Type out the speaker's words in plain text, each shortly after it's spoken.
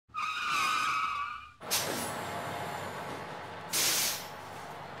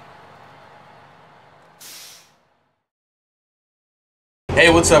Hey,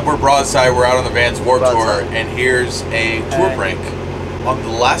 what's up? We're Broadside. We're out on the Vans Warped Tour, and here's a tour prank. On the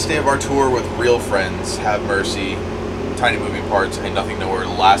last day of our tour with Real Friends, Have Mercy, Tiny Moving Parts, and Nothing Nowhere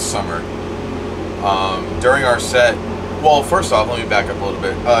last summer, during our set, well, first off, let me back up a little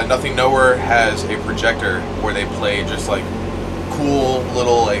bit. Nothing Nowhere has a projector where they play just like cool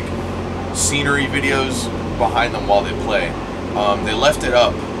little like scenery videos behind them while they play. They left it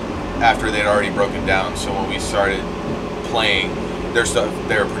up after they'd already broken down, so when we started playing,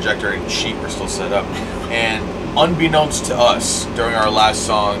 their projector and sheet were still set up, and unbeknownst to us, during our last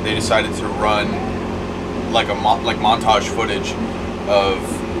song, they decided to run like montage footage of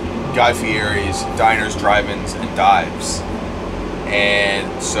Guy Fieri's diners, drive-ins, and dives.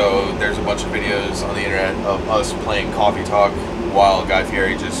 And so there's a bunch of videos on the internet of us playing Coffee Talk while Guy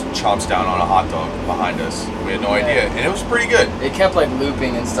Fieri just chomps down on a hot dog behind us. We had no idea, and it was pretty good. It kept like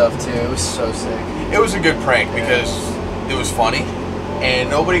looping and stuff too. It was so sick. It was a good prank because it was funny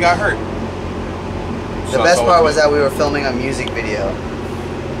and nobody got hurt. The best part was that we were filming a music video.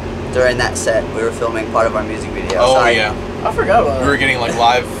 During that set, we were filming part of our music video. Oh yeah, I forgot about that. We were getting like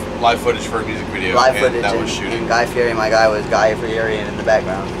live footage for a music video. Live footage, that was shooting. And Guy Fieri, my guy, was Guy Fieri in the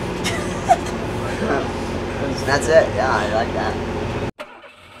background. That's it. Yeah, I like that.